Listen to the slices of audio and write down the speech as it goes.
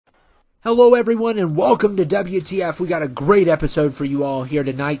Hello everyone and welcome to WTF. We got a great episode for you all here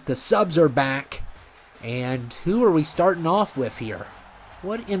tonight. The subs are back. And who are we starting off with here?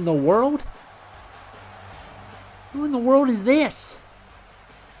 What in the world? Who in the world is this?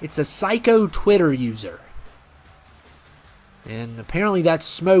 It's a psycho Twitter user. And apparently that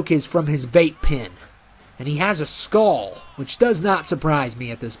smoke is from his vape pen. And he has a skull, which does not surprise me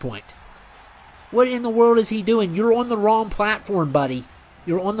at this point. What in the world is he doing? You're on the wrong platform, buddy.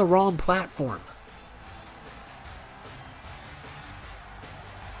 You're on the wrong platform.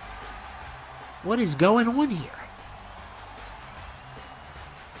 What is going on here?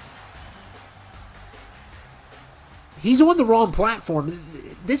 He's on the wrong platform.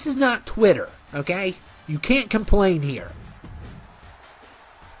 This is not Twitter, okay? You can't complain here.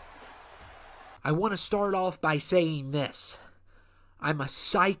 I want to start off by saying this. I'm a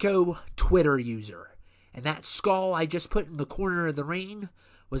psycho Twitter user. And that skull I just put in the corner of the ring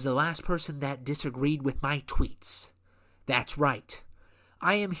was the last person that disagreed with my tweets. That's right.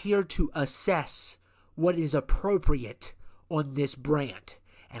 I am here to assess what is appropriate on this brand.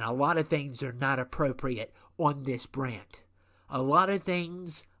 And a lot of things are not appropriate on this brand. A lot of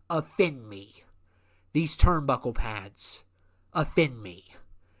things offend me. These turnbuckle pads offend me.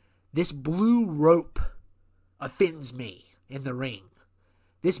 This blue rope offends me in the ring.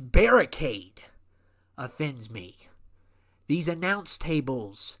 This barricade offends me. These announce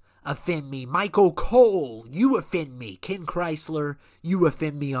tables offend me. Michael Cole, you offend me. Ken Chrysler, you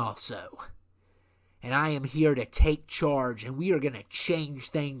offend me also. And I am here to take charge, and we are going to change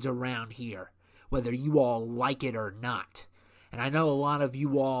things around here, whether you all like it or not. And I know a lot of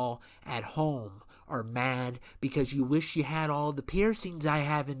you all at home are mad because you wish you had all the piercings I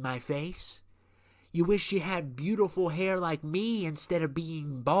have in my face. You wish you had beautiful hair like me instead of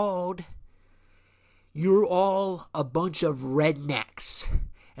being bald. You're all a bunch of rednecks.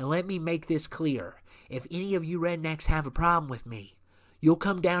 And let me make this clear. If any of you rednecks have a problem with me, you'll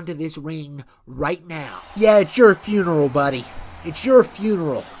come down to this ring right now. Yeah, it's your funeral, buddy. It's your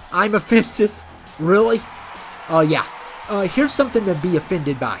funeral. I'm offensive? Really? Oh, yeah. Here's something to be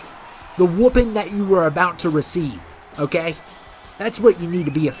offended by. The whooping that you were about to receive, okay? That's what you need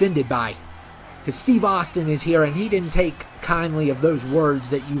to be offended by. Because Steve Austin is here, and he didn't take kindly of those words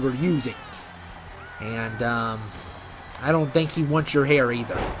that you were using. And, I don't think he wants your hair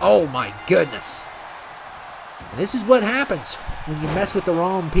either. Oh, my goodness. And this is what happens when you mess with the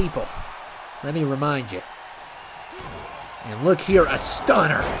wrong people. Let me remind you. And look here, a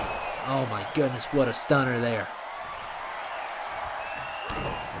stunner. Oh, my goodness, what a stunner there.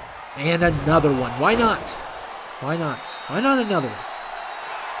 And another one. Why not? Why not? Why not another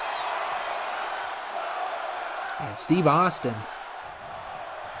one? And Steve Austin.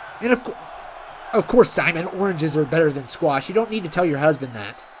 And of course, Simon, oranges are better than squash. You don't need to tell your husband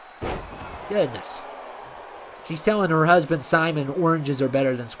that. Goodness. She's telling her husband, Simon, oranges are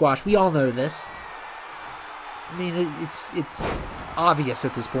better than squash. We all know this. I mean, it's obvious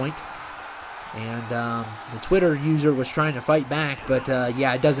at this point. And the Twitter user was trying to fight back, but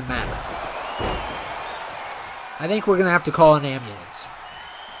yeah, it doesn't matter. I think we're going to have to call an ambulance.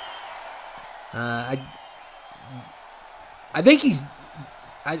 I think he's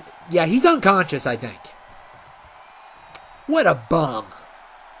unconscious, I think. What a bum.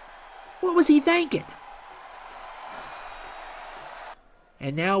 What was he thinking?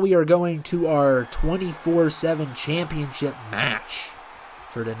 And now we are going to our 24/7 championship match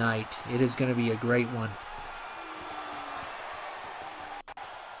for tonight. It is going to be a great one.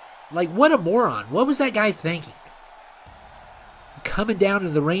 Like, what a moron. What was that guy thinking? Coming down to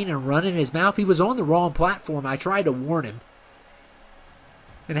the ring and running his mouth. He was on the wrong platform. I tried to warn him.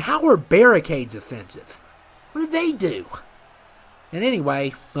 And how are barricades offensive? What did they do? And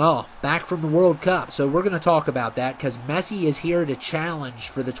anyway, back from the World Cup. So we're going to talk about that because Messi is here to challenge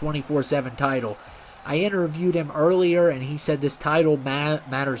for the 24/7 title. I interviewed him earlier and he said this title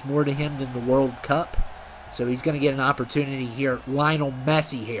matters more to him than the World Cup. So he's going to get an opportunity here. Lionel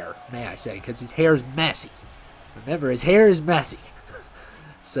Messi hair, may I say, because his hair is messy. Remember, his hair is messy.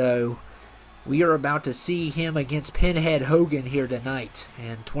 So we are about to see him against Pinhead Hogan here tonight.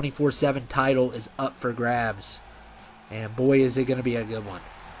 And 24/7 title is up for grabs. And boy, is it going to be a good one.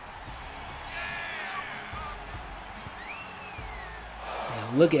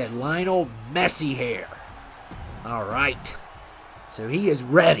 And look at Lionel Messi hair. All right. So he is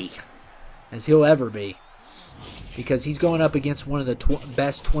ready, as he'll ever be. Because he's going up against one of the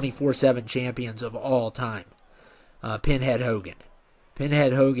best 24/7 champions of all time. Pinhead Hogan.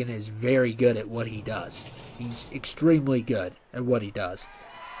 Pinhead Hogan is very good at what he does. He's extremely good at what he does.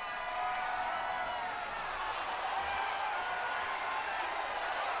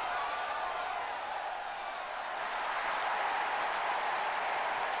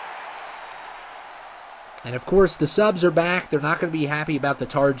 And, of course, the subs are back. They're not going to be happy about the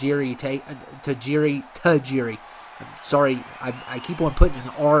Tajiri. I'm sorry, I keep on putting an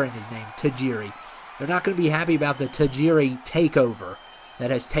R in his name, Tajiri. They're not going to be happy about the Tajiri takeover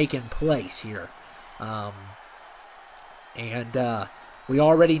that has taken place here. We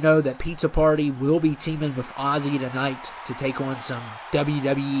already know that Pizza Party will be teaming with Ozzy tonight to take on some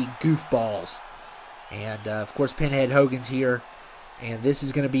WWE goofballs. And, of course, Pinhead Hogan's here. And this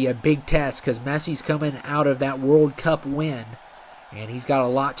is going to be a big test because Messi's coming out of that World Cup win. And he's got a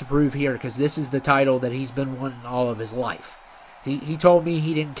lot to prove here because this is the title that he's been wanting all of his life. He told me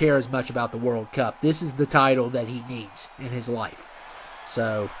he didn't care as much about the World Cup. This is the title that he needs in his life.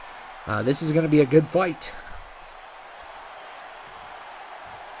 So, this is going to be a good fight.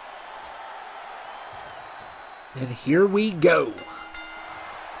 And here we go.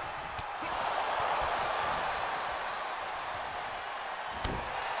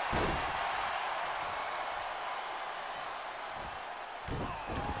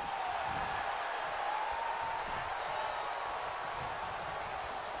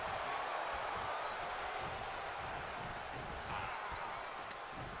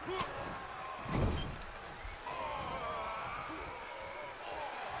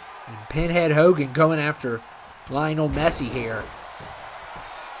 And Pinhead Hogan going after Lionel Messi here.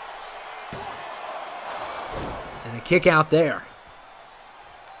 And a kick out there.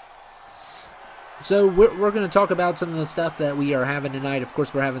 So we're going to talk about some of the stuff that we are having tonight. Of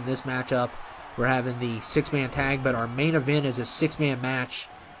course, we're having this matchup. We're having the 6-man tag, but our main event is a 6-man match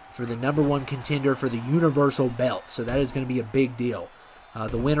for the #1 contender for the Universal Belt. So that is going to be a big deal.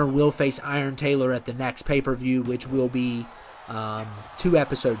 The winner will face Iron Taylor at the next pay-per-view, which will be 2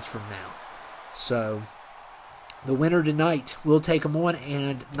 episodes from now. So the winner tonight will take him on,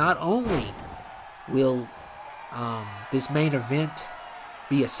 and not only will this main event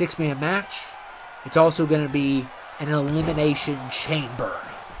be a 6-man match, it's also going to be an elimination chamber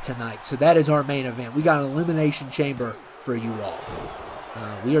tonight. So that is our main event. We got an elimination chamber for you all.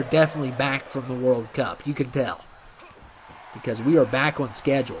 We are definitely back from the World Cup. You can tell. Because we are back on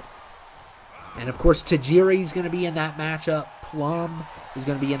schedule. And, of course, Tajiri is going to be in that matchup. Plum is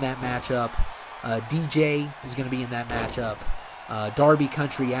going to be in that matchup. DJ is going to be in that matchup. Darby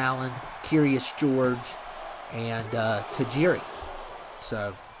Country Allen, Curious George, and Tajiri.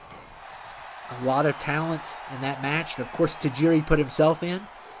 So, a lot of talent in that match. And, of course, Tajiri put himself in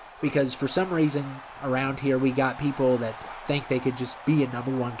because for some reason around here we got people that think they could just be a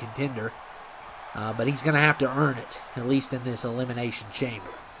 #1 contender. But he's going to have to earn it, at least in this elimination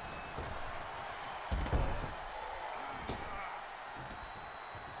chamber.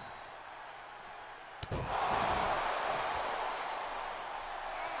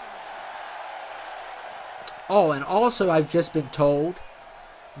 Oh, and also I've just been told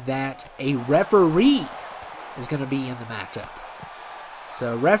that a referee is going to be in the matchup.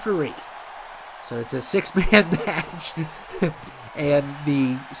 So, referee. So, it's a 6-man match. And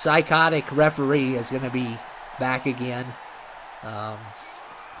the psychotic referee is going to be back again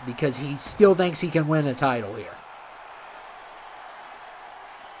because he still thinks he can win a title here.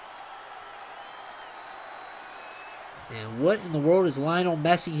 And what in the world is Lionel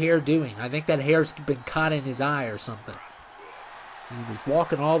Messi here doing? I think that hair's been caught in his eye or something. He was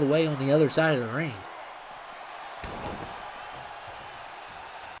walking all the way on the other side of the ring.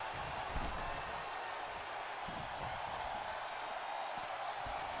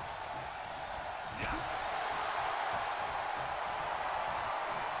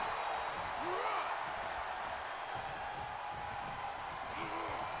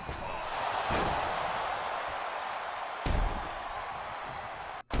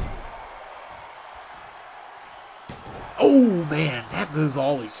 Oh, man, that move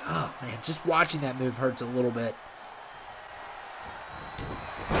always, oh, man, just watching that move hurts a little bit.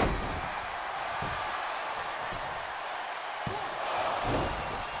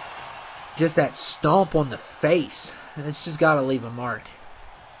 Just that stomp on the face, it's just got to leave a mark.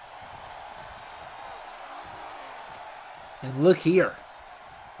 And look here.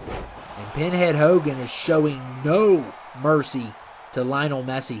 And Pinhead Hogan is showing no mercy to Lionel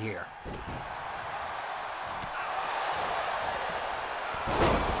Messi here.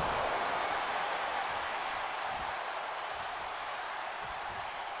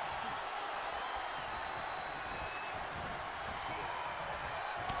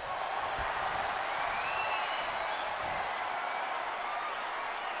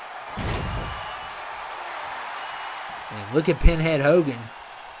 And look at Pinhead Hogan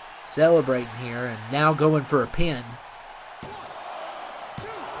celebrating here and now going for a pin.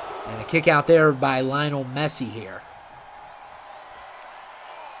 And a kick out there by Lionel Messi here.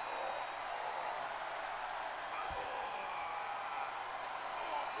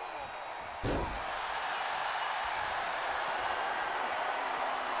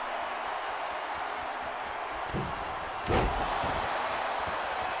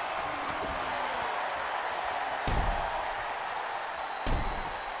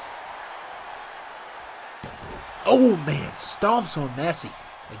 Oh, man, stomps on Messi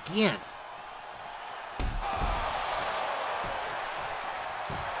again.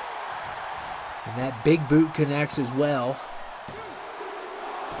 And that big boot connects as well.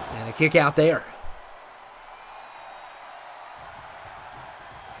 And a kick out there.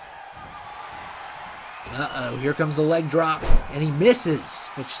 Uh-oh, here comes the leg drop. And he misses,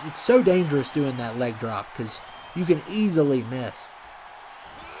 which it's so dangerous doing that leg drop because you can easily miss.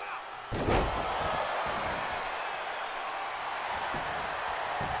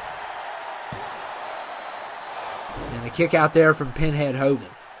 And a kick out there from Pinhead Hogan.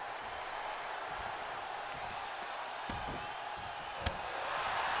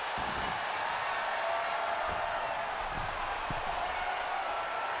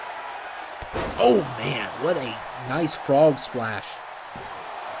 Oh, man, what a nice frog splash.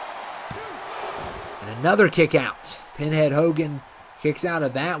 And another kick out. Pinhead Hogan kicks out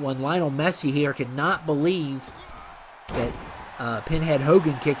of that one. Lionel Messi here could not believe that Pinhead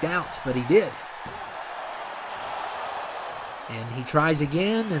Hogan kicked out, but he did. And he tries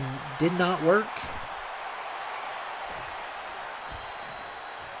again and did not work.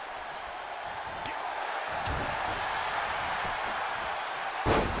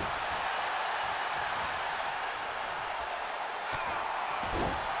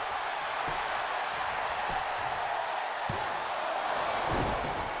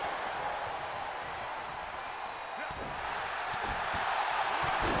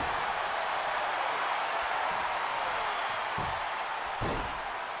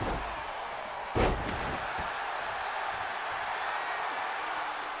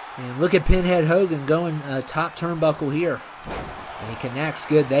 And look at Pinhead Hogan going top turnbuckle here. And he connects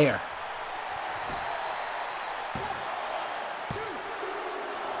good there.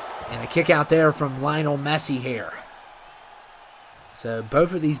 And a kick out there from Lionel Messi here. So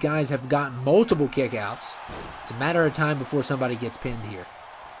both of these guys have gotten multiple kickouts. It's a matter of time before somebody gets pinned here.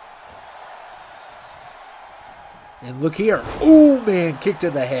 And look here. Oh, man, kick to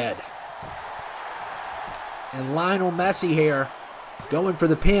the head. And Lionel Messi here going for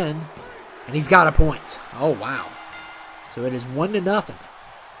the pin, and he's got a point. Oh, wow. So it is 1-0.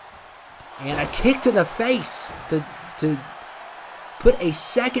 And a kick to the face to put a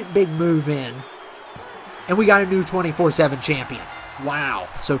second big move in, and we got a new 24/7 champion. Wow.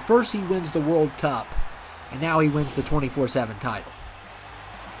 So first he wins the World Cup, and now he wins the 24/7 title.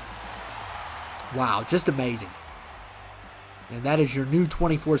 Wow, just amazing. And that is your new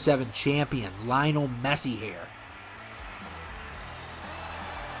 24/7 champion, Lionel Messi here.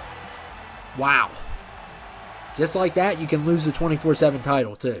 Wow. Just like that, you can lose the 24/7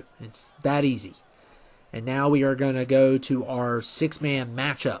 title, too. It's that easy. And now we are going to go to our six-man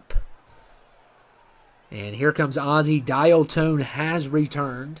matchup. And here comes Ozzy. Dial Tone has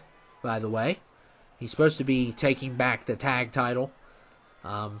returned, by the way. He's supposed to be taking back the tag title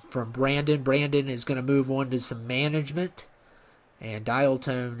from Brandon. Brandon is going to move on to some management. And Dial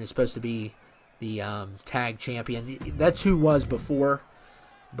Tone is supposed to be the tag champion. That's who was before.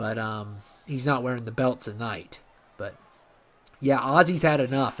 But he's not wearing the belt tonight. But, yeah, Ozzy's had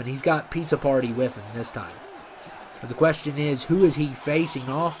enough, and he's got Pizza Party with him this time. But the question is, who is he facing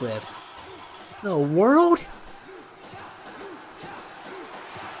off with? The world?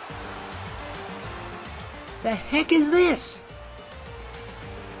 The heck is this?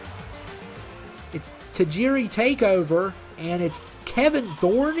 It's Tajiri Takeover, and it's Kevin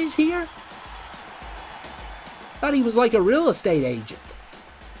Thorne is here? Thought he was like a real estate agent.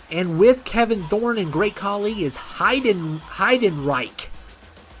 And with Kevin Thorne and Great Khali is Heidenreich.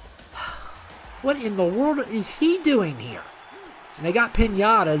 What in the world is he doing here? And they got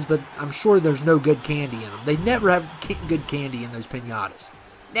piñatas, but I'm sure there's no good candy in them. They never have good candy in those piñatas.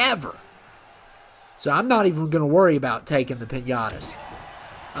 Never. So I'm not even going to worry about taking the piñatas.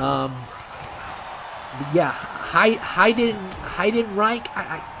 Yeah, Heidenreich,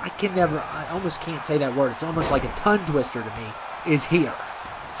 I can never, I almost can't say that word. It's almost like a tongue twister to me, is here.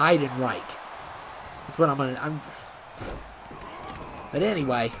 Heidenreich. That's what But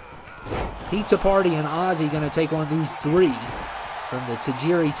anyway, Pizza Party and Ozzy going to take on these three from the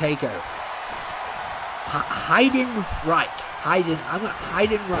Tajiri Takeover. Heidenreich.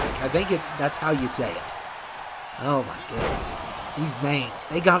 Heidenreich. I think that's how you say it. Oh my goodness. These names,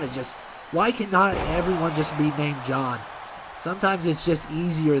 they got to just, why cannot everyone just be named John? Sometimes it's just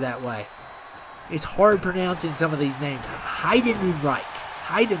easier that way. It's hard pronouncing some of these names. Heidenreich.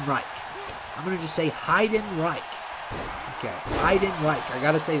 Heidenreich. I'm going to just say Heidenreich. Okay, Heidenreich. I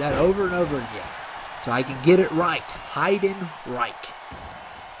got to say that over and over again. so I can get it right. Heidenreich.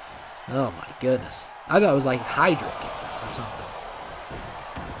 Oh my goodness. I thought it was like Heydrich or something.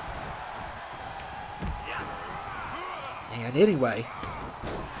 And anyway,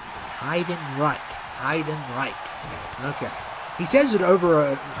 Heidenreich. Okay. He says it over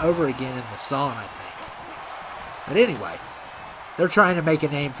and over again in the song, I think. But anyway, they're trying to make a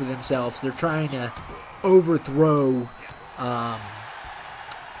name for themselves. They're trying to overthrow,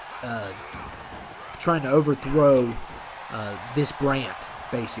 this brand,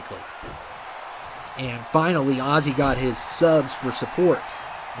 basically. And finally, Ozzy got his subs for support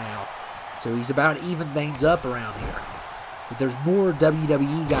now. So he's about to even things up around here. But there's more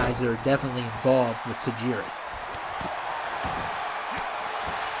WWE guys that are definitely involved with Tajiri.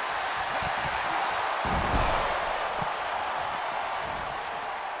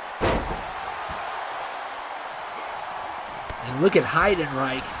 And look at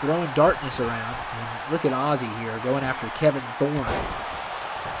Heidenreich throwing darkness around. And look at Ozzy here going after Kevin Thorne.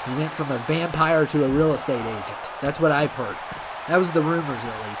 He went from a vampire to a real estate agent. That's what I've heard. That was the rumors,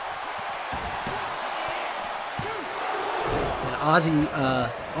 at least. And Ozzy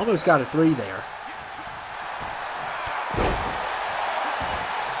almost got a 3 there.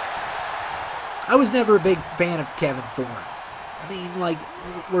 I was never a big fan of Kevin Thorne. I mean, like,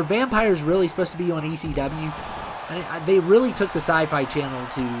 were vampires really supposed to be on ECW? I mean, they really took the Sci-Fi Channel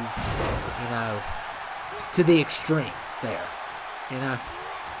to, you know, to the extreme there, you know.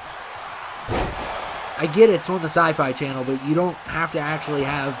 I get it's on the Sci-Fi Channel, but you don't have to actually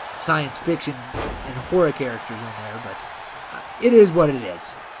have science fiction and horror characters on there, but it is what it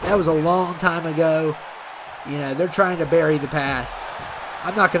is. That was a long time ago. You know, they're trying to bury the past.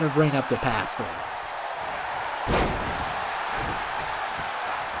 I'm not going to bring up the past on it.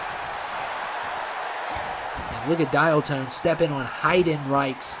 And look at Dial Tone stepping on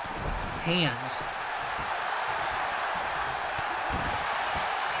Heidenreich's hands.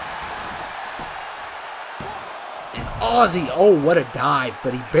 And Ozzy, oh, what a dive,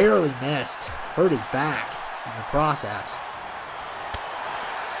 but he barely missed. Hurt his back in the process.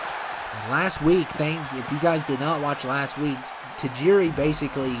 And last week, if you guys did not watch last week's, Tajiri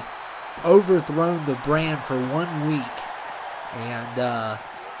basically overthrown the brand for 1 week and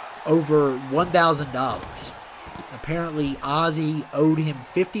over $1,000. Apparently, Ozzy owed him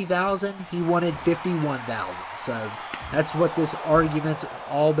 $50,000. He wanted $51,000. So that's what this argument's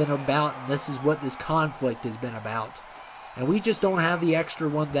all been about, and this is what this conflict has been about. And we just don't have the extra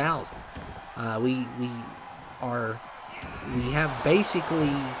 $1,000. We have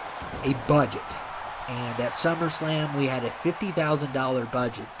basically a budget. And at SummerSlam, we had a $50,000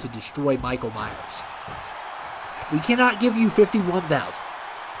 budget to destroy Michael Myers. We cannot give you $51,000.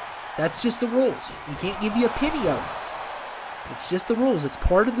 That's just the rules. We can't give you a penny of it. It's just the rules. It's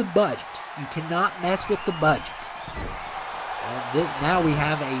part of the budget. You cannot mess with the budget. And now we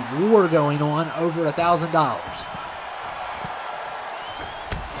have a war going on over $1,000.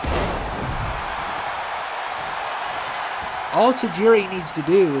 All Tajiri needs to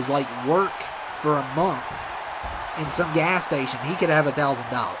do is like work for a month in some gas station. He could have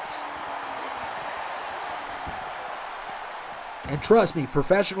 $1,000. And trust me,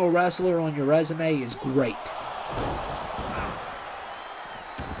 professional wrestler on your resume is great.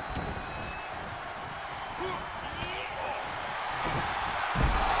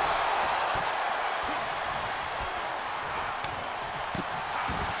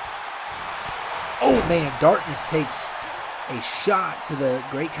 Oh man, Darkness takes a shot to the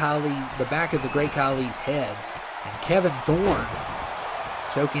Great Khali, the back of the Great Khali's head. And Kevin Thorne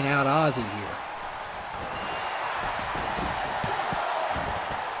choking out Ozzy here.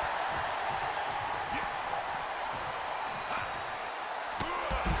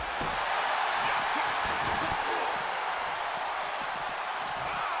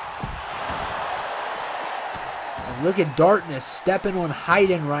 And look at Darkness stepping on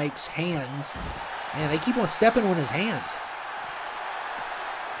Heidenreich's hands. Man, they keep on stepping on his hands.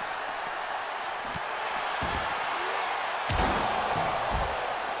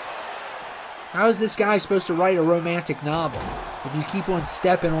 How is this guy supposed to write a romantic novel if you keep on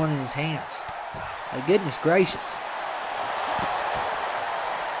stepping on his hands? My goodness gracious.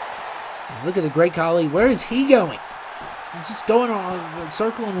 And look at the Great Khali. Where is he going? He's just going on,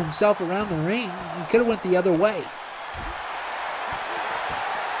 circling himself around the ring. He could have went the other way.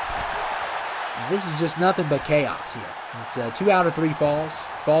 And this is just nothing but chaos here. It's 2 out of 3 falls.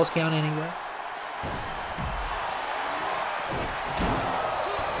 Falls count anywhere.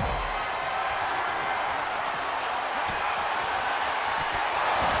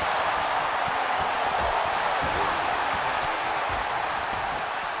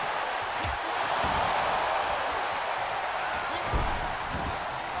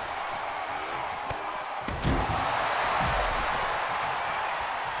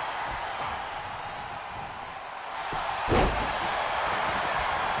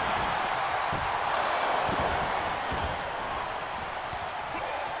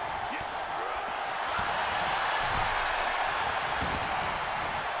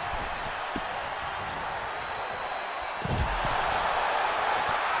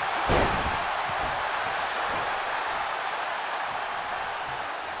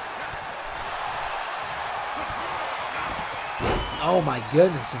 Oh my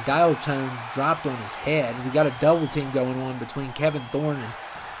goodness, and dial tone dropped on his head. We got a double team going on between Kevin Thorne and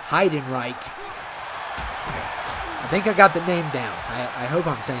Heidenreich. I think I got the name down. I hope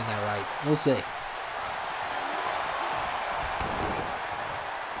I'm saying that right. We'll see.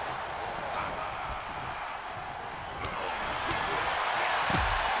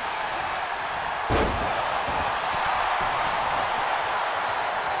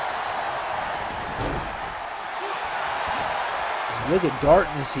 Look at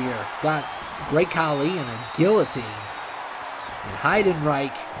Darkness here. Got Great Khali and a guillotine. And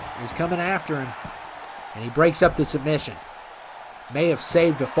Heidenreich is coming after him. And he breaks up the submission. May have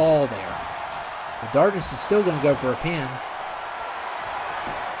saved a fall there. But Darkness is still going to go for a pin.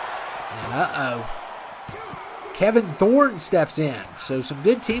 And uh-oh. Kevin Thorne steps in. So some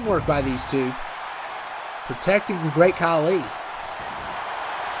good teamwork by these two. Protecting the Great Khali.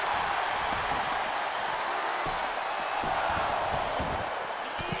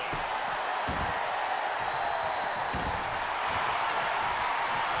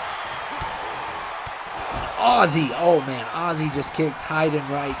 Ozzy, oh man, Ozzy just kicked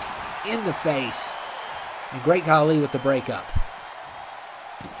Heidenreich in the face. And Great Khali with the breakup.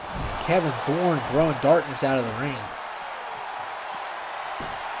 And Kevin Thorne throwing Darkness out of the ring.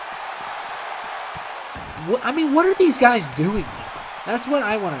 What are these guys doing here? That's what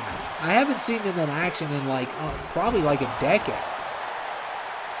I want to know. I haven't seen them in action in probably like a decade.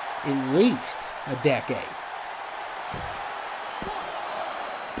 At least a decade.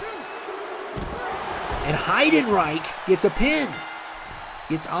 And Heidenreich gets a pin.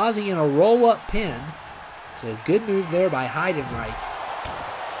 Gets Ozzy in a roll-up pin. So good move there by Heidenreich.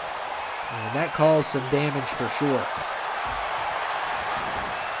 And that caused some damage for sure.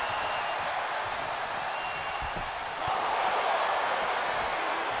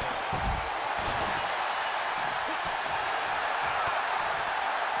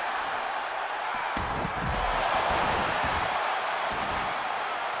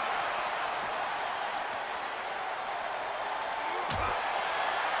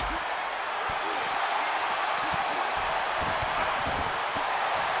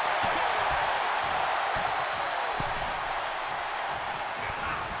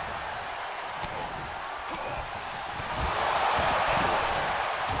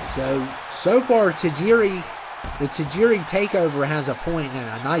 So far, the Tajiri takeover has a point,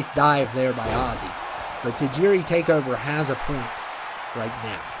 and a nice dive there by Ozzy. But Tajiri takeover has a point right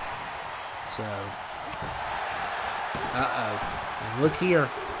now. So, and look here.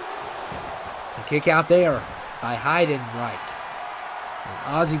 The kick out there by Heidenreich. And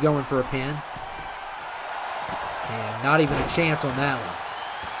Ozzy going for a pin. And not even a chance on that one.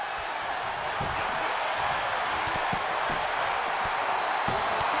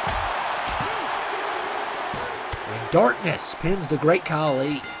 Darkness pins the Great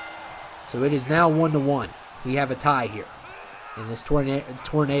Khali. So it is now 1-1. We have a tie here in this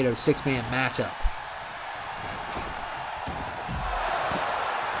Tornado six-man matchup.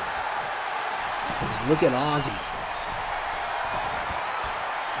 And look at Ozzy.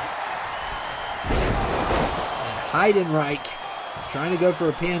 And Heidenreich trying to go for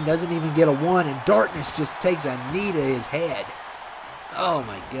a pin, doesn't even get a one, and Darkness just takes a knee to his head. Oh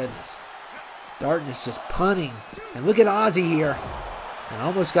my goodness. Darkness just punting. And look at Ozzy here. And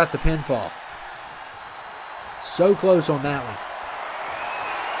almost got the pinfall. So close on that one.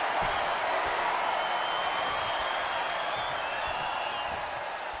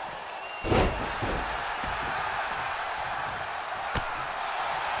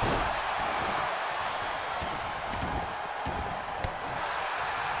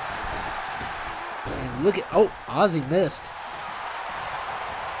 And look at, oh, Ozzy missed.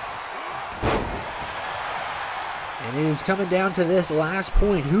 And it is coming down to this last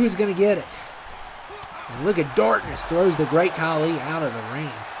point. Who is going to get it? And look at Darkness throws the Great Khali out of the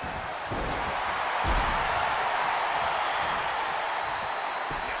ring.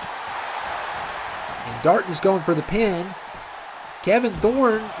 And Darkness going for the pin. Kevin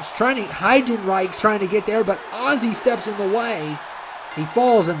Thorne is trying to, Heidenreich's trying to get there, but Ozzy steps in the way. He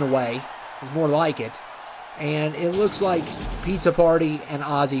falls in the way, is more like it. And it looks like Pizza Party and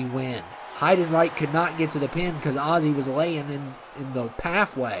Ozzy win. Heidenreich could not get to the pin because Ozzy was laying in the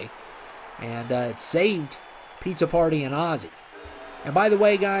pathway. And it saved Pizza Party and Ozzy. And by the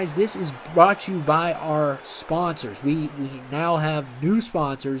way, guys, this is brought to you by our sponsors. We now have new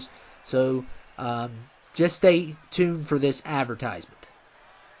sponsors. So just stay tuned for this advertisement.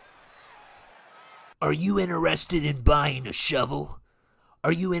 Are you interested in buying a shovel?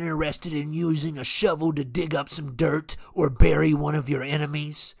 Are you interested in using a shovel to dig up some dirt or bury one of your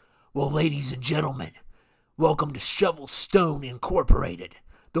enemies? Well, ladies and gentlemen, Welcome to Shovel Stone Incorporated,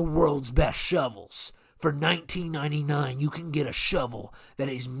 the world's best shovels. For $19.99, you can get a shovel that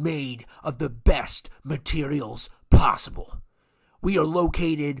is made of the best materials possible. We are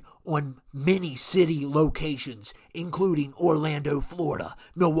located on many city locations, including Orlando, Florida,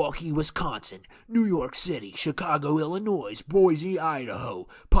 Milwaukee, Wisconsin, New York City, Chicago, Illinois, Boise, Idaho,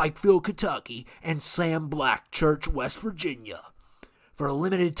 Pikeville, Kentucky, and Sam Black Church, West Virginia. For a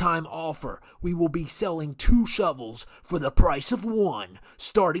limited time offer, we will be selling 2 shovels for the price of 1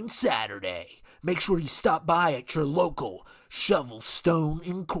 starting Saturday. Make sure you stop by at your local Shovel Stone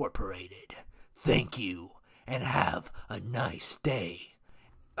Incorporated. Thank you, and have a nice day.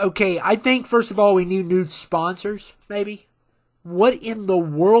 Okay, I think first of all we need new sponsors, maybe. What in the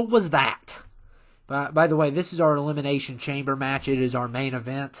world was that? By the way, this is our Elimination Chamber match. It is our main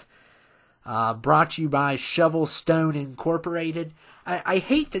event. Brought to you by Shovel Stone Incorporated. I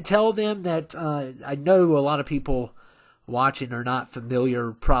hate to tell them that I know a lot of people watching are not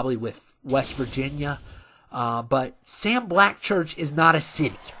familiar probably with West Virginia, but Sam Black Church is not a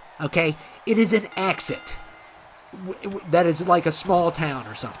city, okay? It is an exit that is like a small town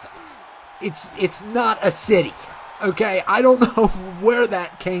or something. It's not a city, okay? I don't know where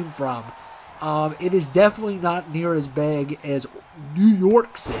that came from. It is definitely not near as big as New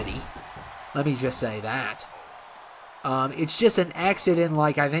York City. Let me just say that. It's just an exit in,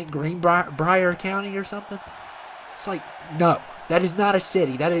 like, I think Greenbrier County or something. It's like, no, that is not a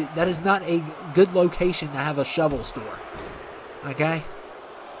city. That is not a good location to have a shovel store. Okay?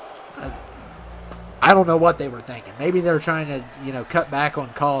 I don't know what they were thinking. Maybe they were trying to, cut back on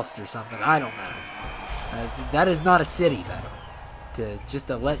cost or something. I don't know. That is not a city, though. Just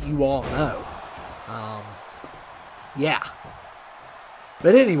to let you all know. Yeah.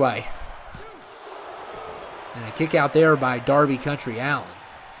 But anyway. And a kick out there by Darby Country Allen.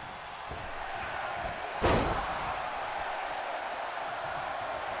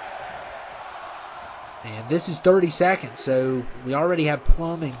 And this is 30 seconds, so we already have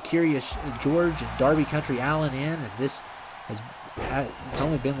Plum and Curious George and Darby Country Allen in, and this it's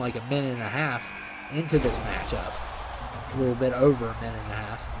only been like a minute and a half into this matchup. A little bit over a minute and a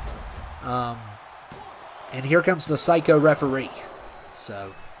half. And here comes the Psycho referee.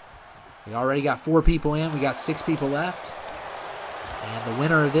 So we already got 4 people in. We got 6 people left. And the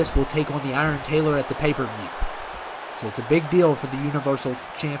winner of this will take on the Iron Tailor at the pay-per-view. So it's a big deal for the Universal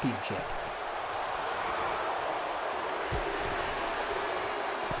Championship.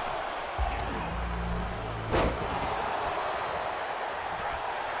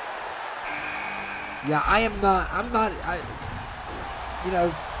 Yeah,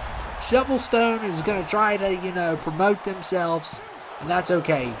 Shovel Stone is going to try to, promote themselves, and that's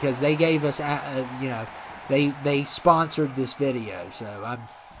okay, because they gave us, they sponsored this video, so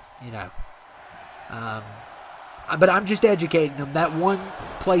but I'm just educating them. That one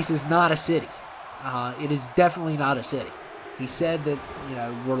place is not a city. It is definitely not a city. He said that,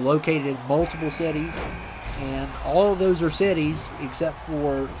 we're located in multiple cities, and all of those are cities except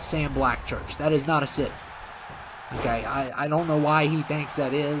for Sam Black Church. That is not a city. Okay, I don't know why he thinks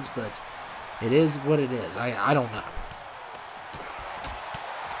that is, but it is what it is. I don't know.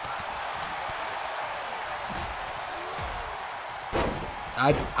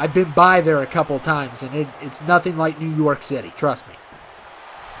 I've been by there a couple times, and it's nothing like New York City. Trust me.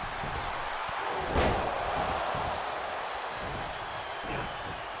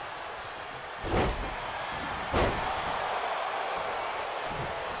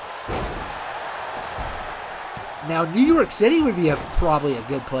 Now, New York City would be probably a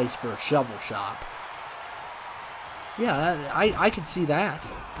good place for a shovel shop. Yeah, I could see that.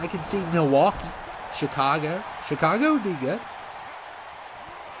 I could see Milwaukee, Chicago. Chicago would be good.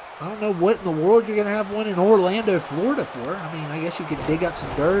 I don't know what in the world you're going to have one in Orlando, Florida for. I mean, I guess you could dig up some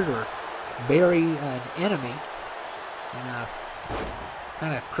dirt or bury an enemy.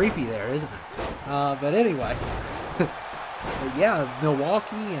 Kind of creepy there, isn't it? But anyway. But yeah,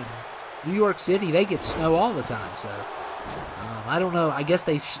 Milwaukee and New York City, they get snow all the time, so I don't know. I guess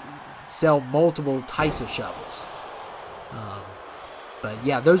they sell multiple types of shovels. But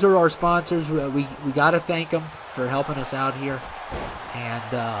yeah, those are our sponsors. We got to thank them for helping us out here. And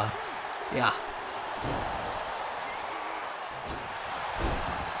yeah.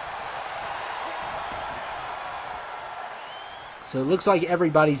 So it looks like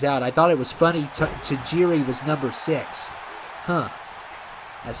everybody's out. I thought it was funny Tajiri was number 6. Huh.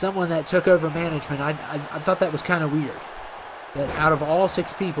 As someone that took over management, I thought that was kind of weird. That out of all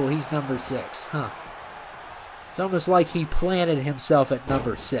 6 people, he's number 6. Huh. It's almost like he planted himself at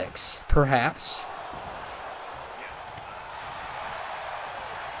number 6. Perhaps.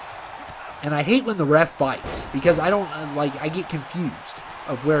 And I hate when the ref fights because I don't I get confused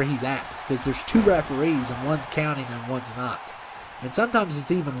of where he's at because there's two referees and one's counting and one's not. And sometimes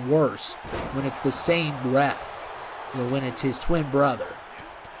it's even worse when it's the same ref. When it's his twin brother,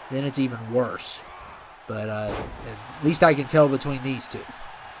 then it's even worse. But at least I can tell between these two.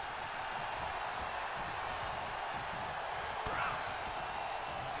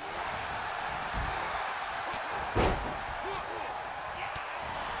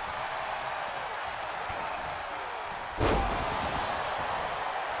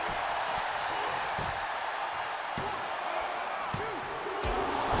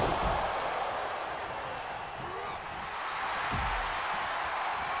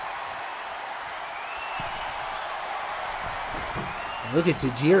 Look at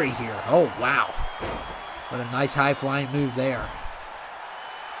Tajiri here. Oh, wow. What a nice high-flying move there.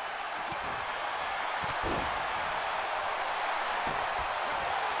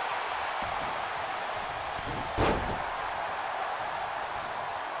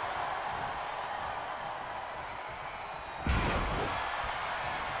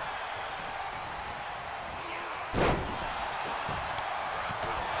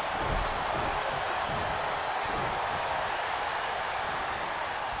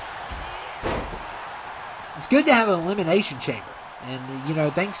 It's good to have an elimination chamber. And, you know,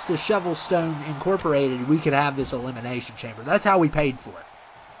 thanks to Shovelstone Incorporated, we could have this elimination chamber. That's how we paid for it.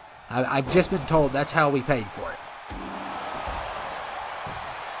 I've just been told that's how we paid for it.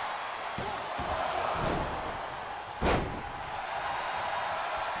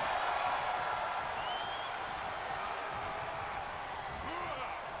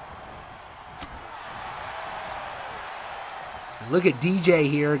 And look at DJ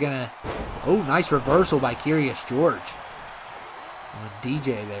here, gonna... Oh, nice reversal by Curious George. On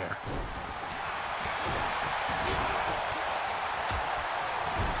DJ there.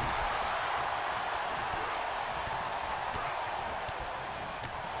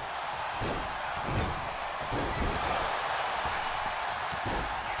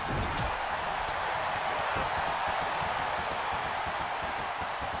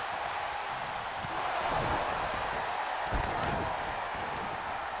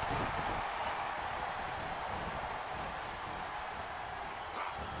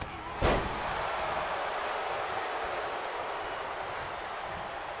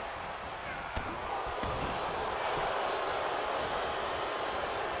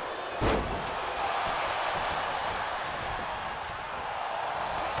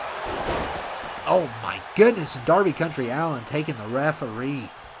 Oh my goodness, and Darby Country Allen taking the referee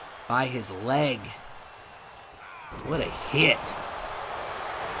by his leg. What a hit.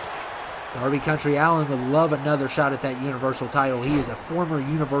 Darby Country Allen would love another shot at that Universal title. He is a former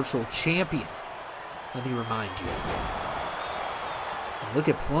Universal Champion, let me remind you. And look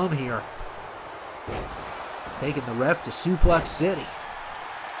at Plum here, taking the ref to Suplex City.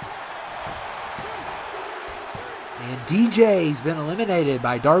 And DJ's been eliminated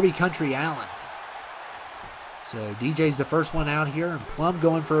by Darby Country Allen. So DJ's the first one out here, and Plum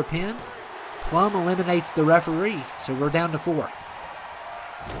going for a pin. Plum eliminates the referee, so we're down to 4.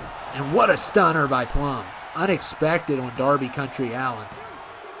 And what a stunner by Plum. Unexpected on Darby Country Allen.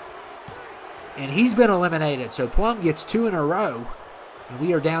 And he's been eliminated, so Plum gets 2 in a row, and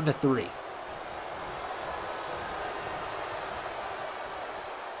we are down to 3.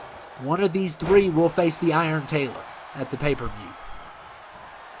 One of these 3 will face the Iron Taylor at the pay-per-view.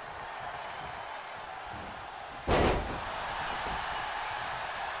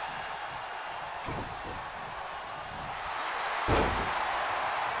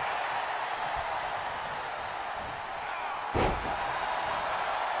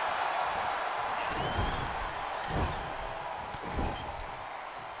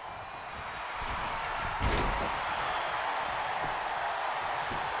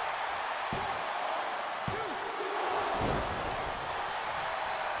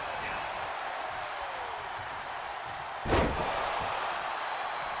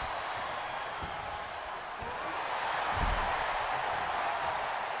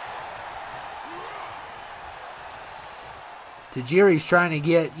 Tajiri's trying to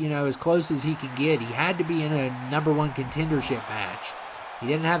get, as close as he can get. He had to be in a #1 contendership match. He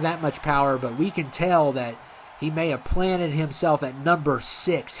didn't have that much power, but we can tell that he may have planted himself at number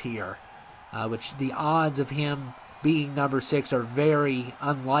 6 here, which the odds of him being number 6 are very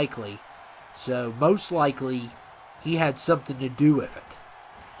unlikely. So most likely he had something to do with it.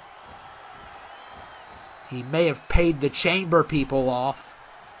 He may have paid the chamber people off.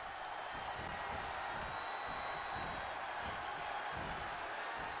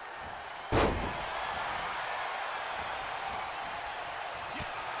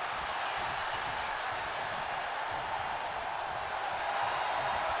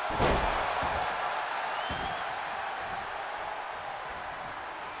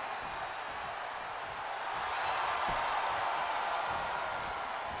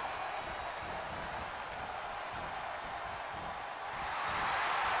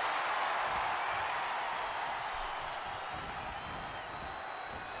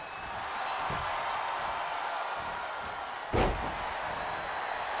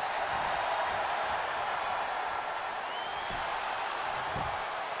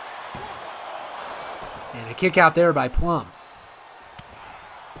 And a kick out there by Plum.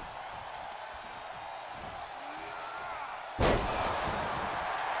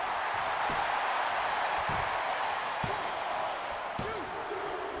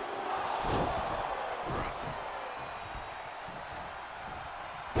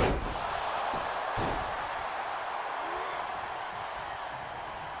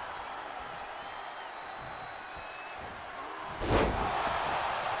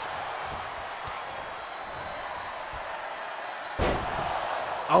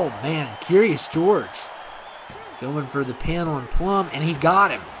 Oh, man, Curious George going for the pin on Plum, and he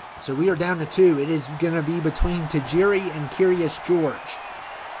got him. So we are down to 2. It is going to be between Tajiri and Curious George.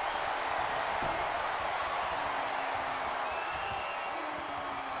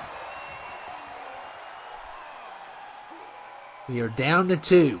 We are down to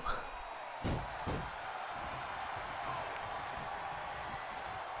 2.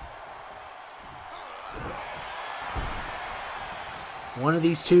 One of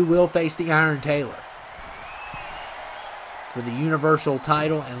these two will face the Iron Taylor for the Universal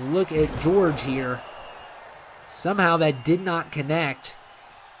title. And look at George here. Somehow that did not connect.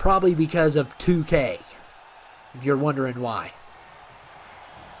 Probably because of 2K, if you're wondering why.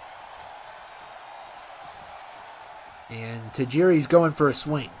 And Tajiri's going for a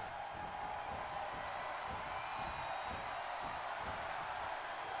swing.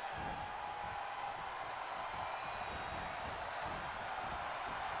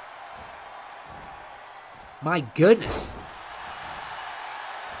 My goodness.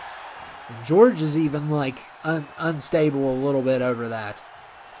 And George is even like unstable a little bit over that.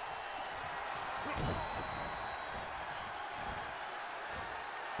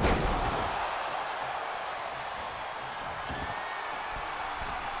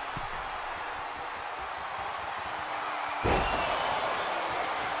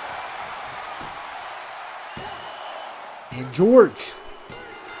 And George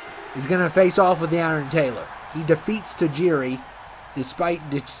is going to face off with the Iron Taylor. He defeats Tajiri, despite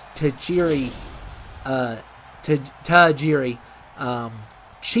Tajiri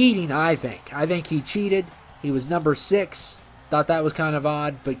cheating, I think. I think he cheated. He was number 6. Thought that was kind of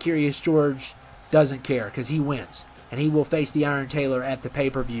odd, but Curious George doesn't care because he wins. And he will face the Iron Taylor at the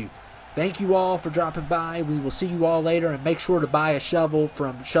pay-per-view. Thank you all for dropping by. We will see you all later, and make sure to buy a shovel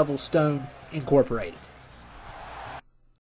from Shovel Stone Incorporated.